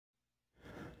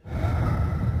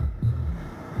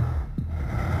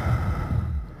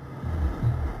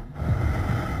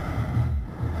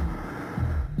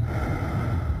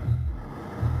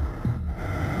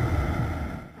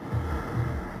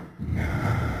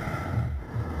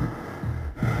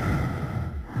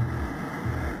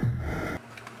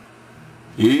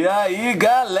E aí,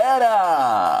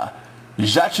 galera?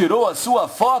 Já tirou a sua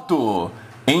foto?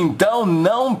 Então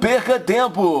não perca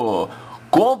tempo!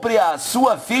 Compre a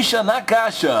sua ficha na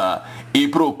caixa e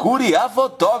procure a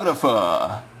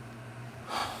fotógrafa!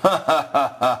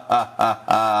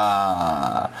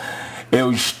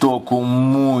 Eu estou com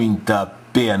muita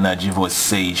pena de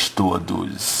vocês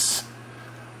todos.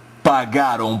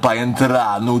 Pagaram para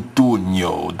entrar no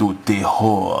túnel do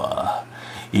terror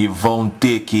e vão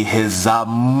ter que rezar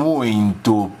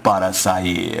muito para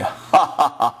sair.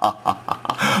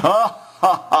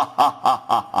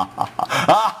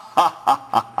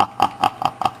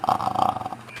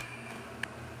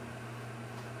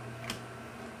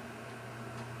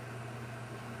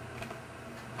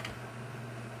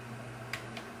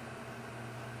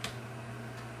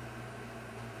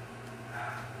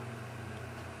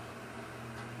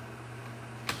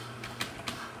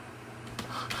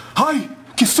 Ai,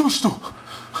 que susto!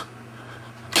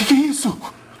 Que é isso?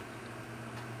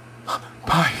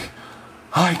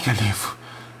 Ai, que alívio.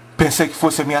 Pensei que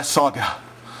fosse a minha sogra.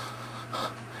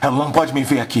 Ela não pode me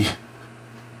ver aqui.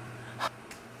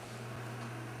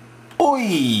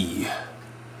 Oi!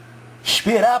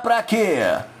 Esperar pra quê?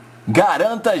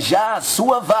 Garanta já a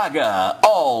sua vaga.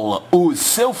 O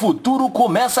seu futuro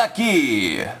começa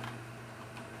aqui.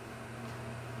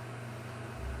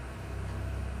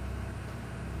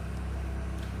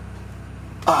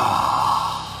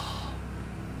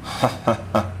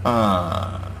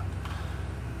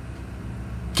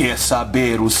 Quer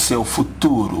saber o seu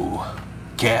futuro?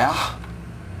 Quer?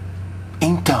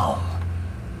 Então,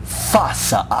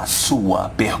 faça a sua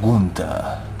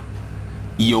pergunta.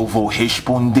 E eu vou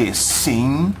responder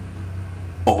sim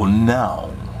ou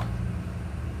não.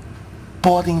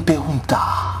 Podem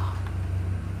perguntar.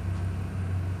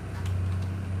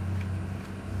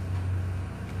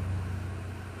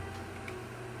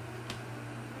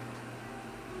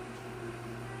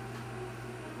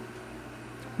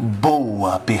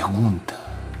 Boa pergunta.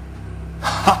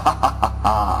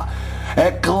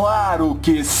 É claro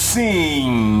que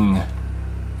sim.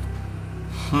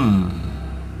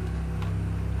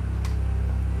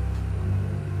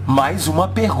 Mais uma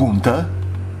pergunta.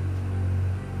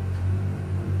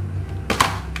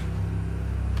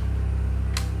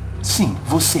 Sim,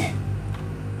 você.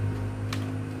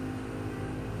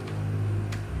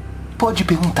 Pode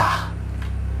perguntar.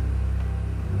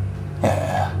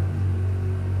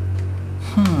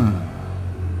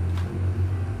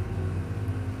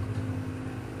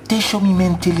 Deixa eu me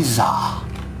mentalizar.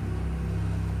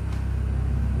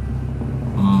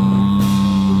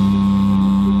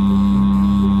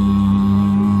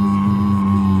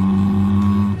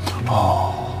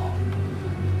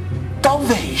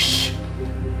 Talvez.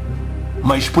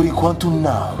 Mas por enquanto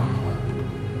não.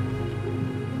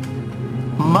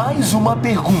 Mais uma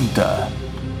pergunta.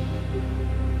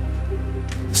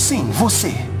 Sim,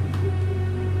 você.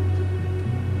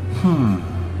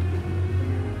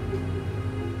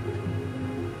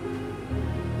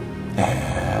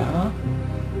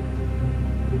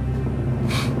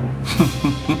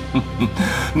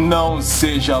 Não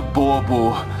seja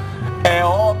bobo. É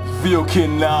óbvio que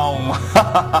não.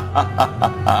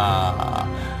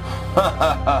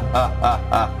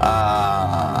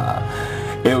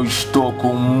 Eu estou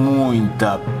com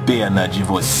muita pena de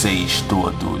vocês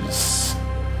todos.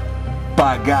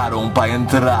 Pagaram para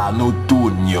entrar no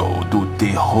túnel do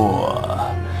terror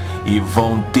e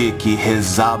vão ter que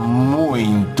rezar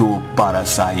muito para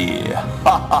sair.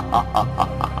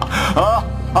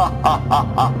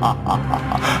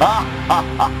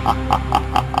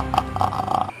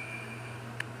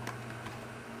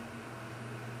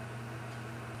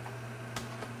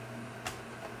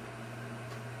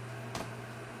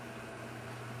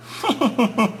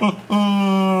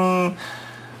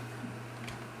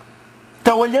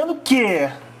 Tá olhando o quê?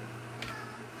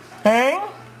 Hein?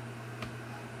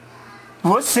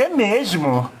 Você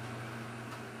mesmo.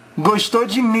 Gostou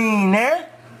de mim, né?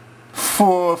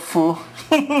 Fofo.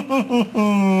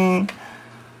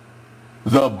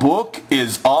 The book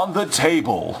is on the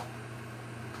table.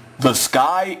 The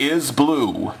sky is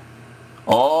blue.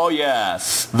 Oh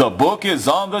yes, the book is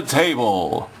on the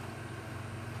table.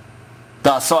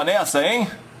 Tá só nessa, hein?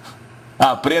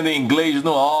 Aprenda inglês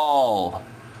no UOL.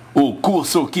 O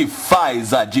curso que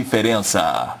faz a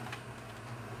diferença.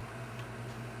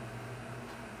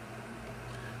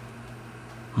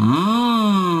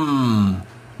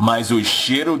 Mas o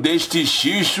cheiro deste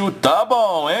xixo tá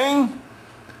bom, hein?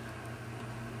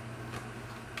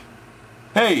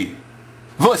 Ei,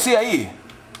 você aí?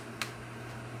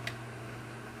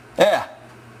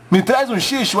 Me traz um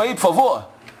xixo aí, por favor.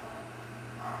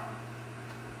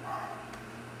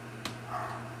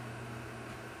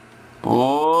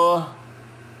 Ô,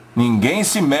 ninguém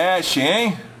se mexe,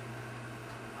 hein?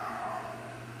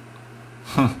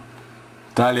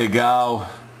 Tá legal.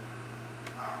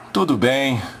 Tudo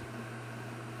bem.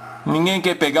 Ninguém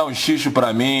quer pegar um xixo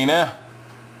pra mim, né?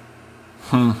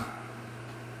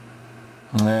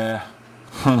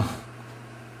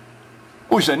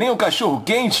 Puxa, nem um cachorro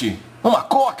quente? Uma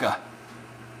coca?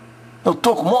 Eu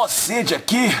tô com maior sede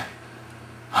aqui.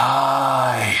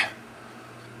 Ai.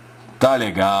 Tá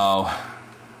legal.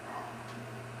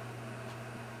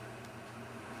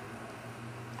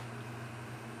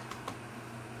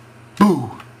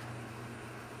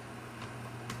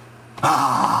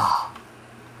 Ah.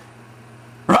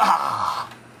 Ah.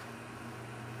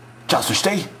 Te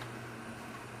assustei?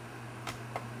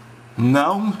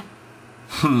 Não?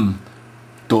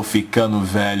 Tô ficando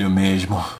velho mesmo.